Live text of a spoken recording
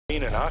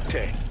and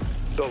Octane,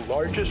 the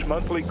largest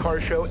monthly car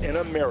show in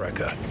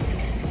America.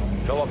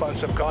 Fill up on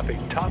some coffee,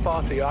 top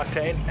off the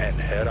octane, and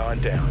head on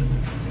down.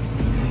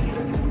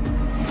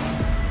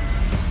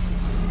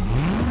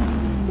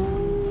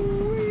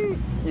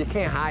 You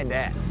can't hide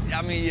that.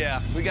 I mean,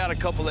 yeah, we got a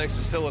couple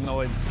extra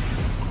solenoids.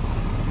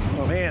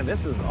 Oh man,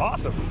 this is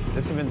awesome.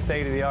 This has been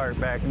state of the art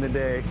back in the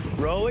day.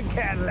 Rolling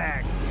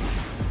Cadillac.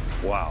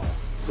 Wow.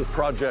 This is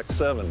Project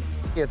 7.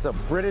 It's a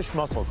British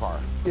muscle car.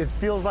 It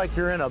feels like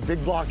you're in a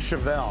big block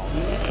Chevelle.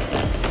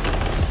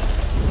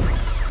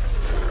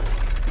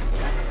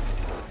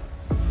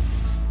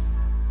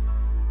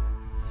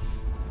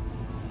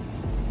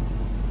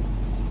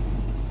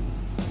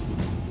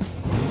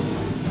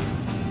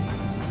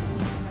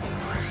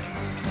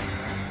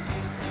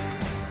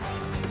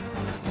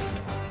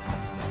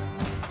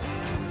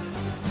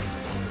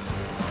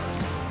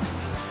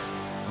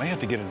 May have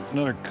to get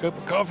another cup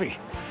of coffee.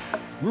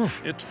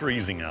 Oof, it's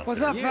freezing out What's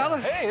there. up,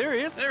 fellas? Hey, there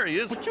he is. There he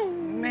is.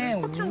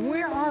 Man,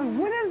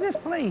 what is this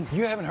place?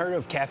 You haven't heard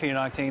of Cafe and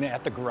Octane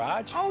at the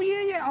garage? Oh,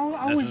 yeah, yeah.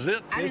 Oh, This is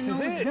it. I This didn't is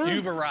know it was it. done.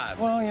 You've arrived.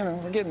 Well, you know,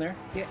 we're getting there.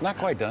 Yeah. Not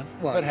quite done.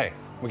 Well, but yeah. hey,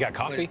 we got But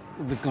coffee.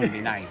 it's gonna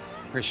be nice,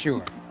 for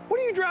sure.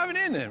 What are you driving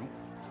in then?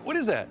 What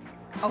is that?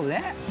 Oh,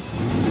 that?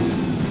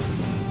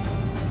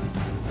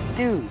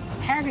 Dude,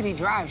 Haggerty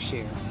Drive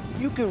Share.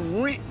 You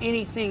can rent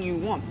anything you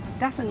want.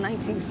 That's a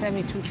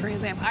 1972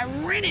 Trans Am. I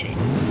rented it.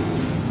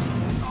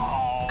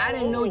 I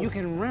didn't know you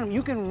can rent them.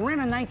 You can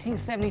rent a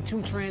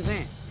 1972 Trans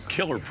Am.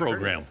 Killer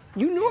program.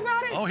 You knew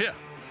about it? Oh, yeah.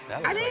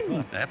 That I looks like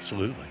didn't. fun.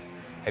 Absolutely.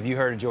 Have you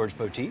heard of George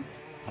Poteet?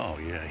 Oh,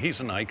 yeah. He's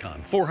an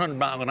icon.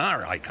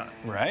 400-mile-an-hour icon.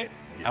 Right?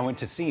 I went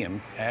to see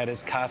him at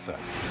his casa.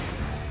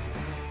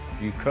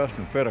 You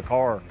custom fit a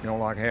car, you know,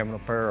 like having a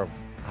pair of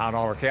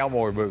high-dollar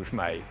cowboy boots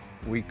made.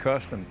 We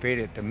custom fit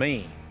it to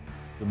me.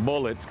 The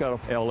Bullet's got a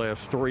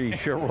LS3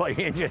 Chevrolet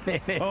engine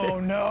in it. Oh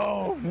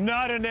no,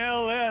 not an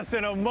LS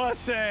and a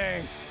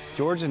Mustang.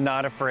 George is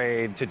not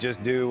afraid to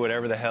just do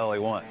whatever the hell he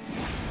wants.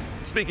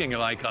 Speaking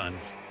of icons,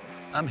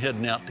 I'm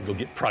heading out to go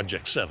get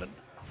Project 7.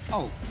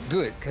 Oh,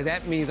 good, because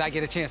that means I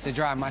get a chance to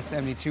drive my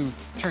 72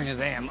 Trans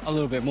Am a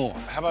little bit more.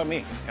 How about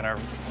me? Can I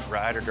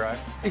ride or drive?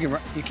 You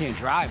can't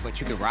drive,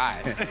 but you can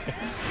ride.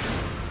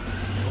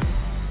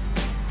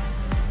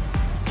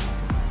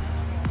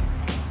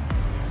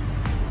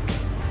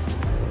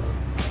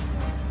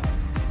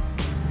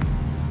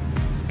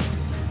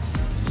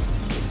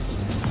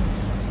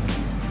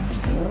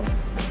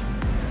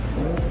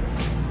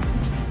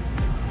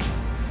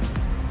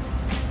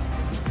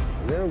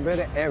 A little bit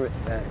of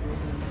everything.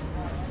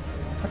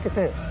 Look at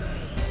this.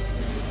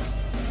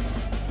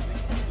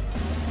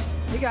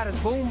 He got his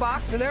boom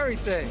box and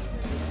everything.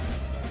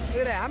 Look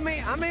at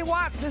that. How many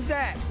watts is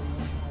that?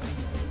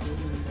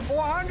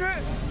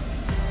 400?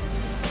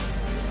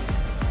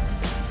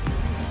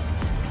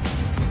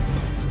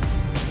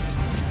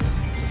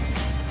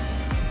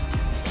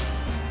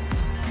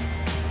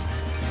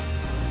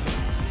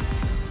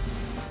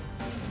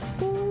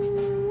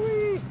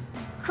 Ooh-wee.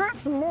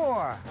 Chris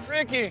Moore.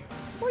 Ricky,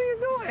 What are you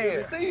doing good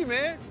here? to see you,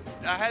 man.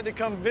 I had to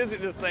come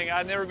visit this thing.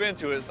 I'd never been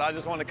to it, so I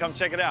just wanted to come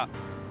check it out.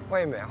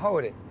 Wait a minute,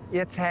 hold it.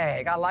 Your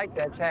tag, I like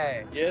that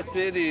tag. Yes,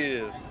 it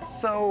is.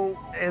 So,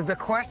 is the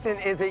question,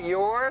 is it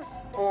yours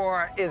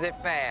or is it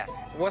fast?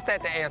 What's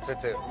that the answer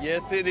to?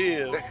 Yes, it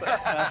is.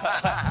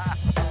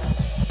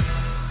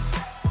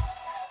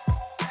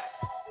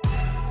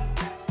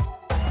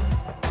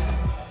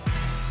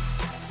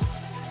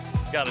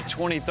 Got a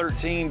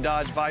 2013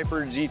 Dodge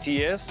Viper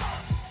GTS.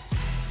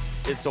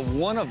 It's a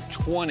 1 of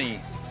 20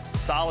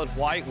 solid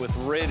white with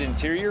red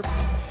interior.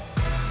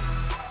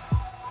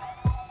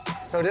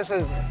 So this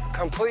is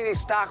completely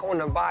stock on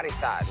the body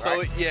side, So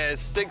right? yeah,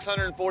 it's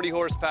 640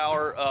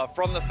 horsepower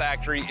from the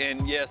factory,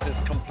 and yes, it's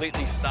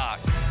completely stock.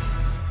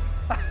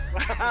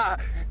 Wait a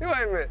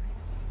minute.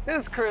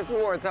 This is Chris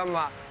Moore talking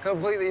about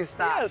completely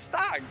stock. Yeah,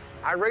 stock.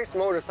 I race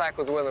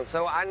motorcycles with him,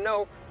 so I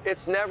know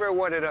it's never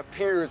what it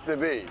appears to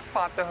be.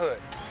 Pop the hood.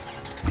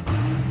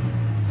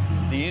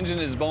 The engine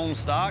is bone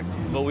stock,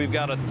 but we've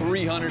got a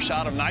 300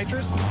 shot of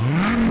nitrous,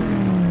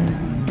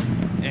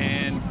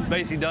 and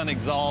basically done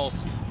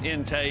exhaust,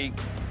 intake,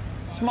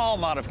 small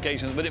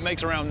modifications, but it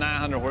makes around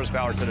 900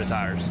 horsepower to the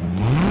tires.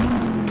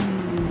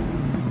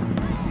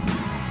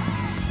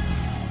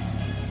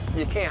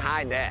 You can't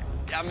hide that.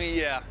 I mean,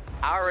 yeah,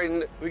 I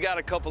already, we got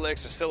a couple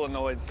extra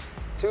solenoids.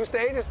 2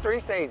 stages, 3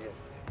 stages?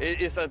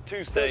 It's a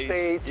 2-stage.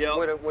 2-stage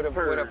Yep, with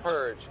a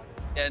purge.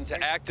 And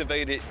to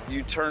activate it,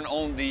 you turn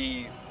on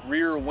the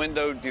rear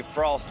window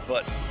defrost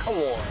button. Come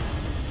on.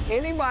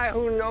 Anybody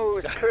who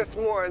knows Chris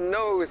Moore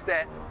knows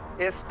that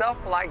it's stuff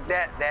like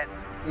that that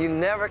you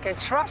never can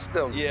trust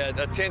them. Yeah,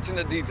 attention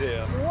to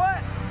detail.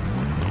 What?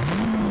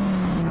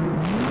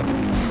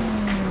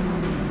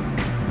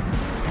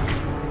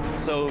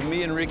 So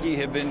me and Ricky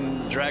have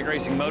been drag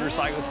racing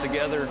motorcycles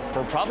together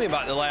for probably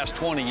about the last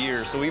 20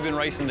 years. So we've been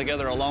racing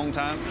together a long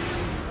time.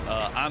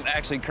 I'm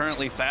actually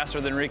currently faster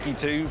than Ricky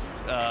too.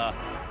 Yeah,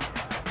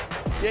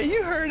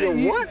 you heard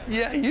it. What?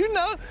 Yeah, you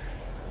know.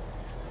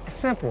 It's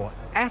simple.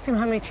 Ask him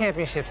how many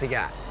championships he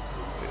got.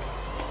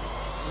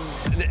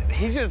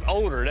 He's just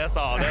older, that's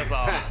all, that's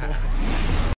all.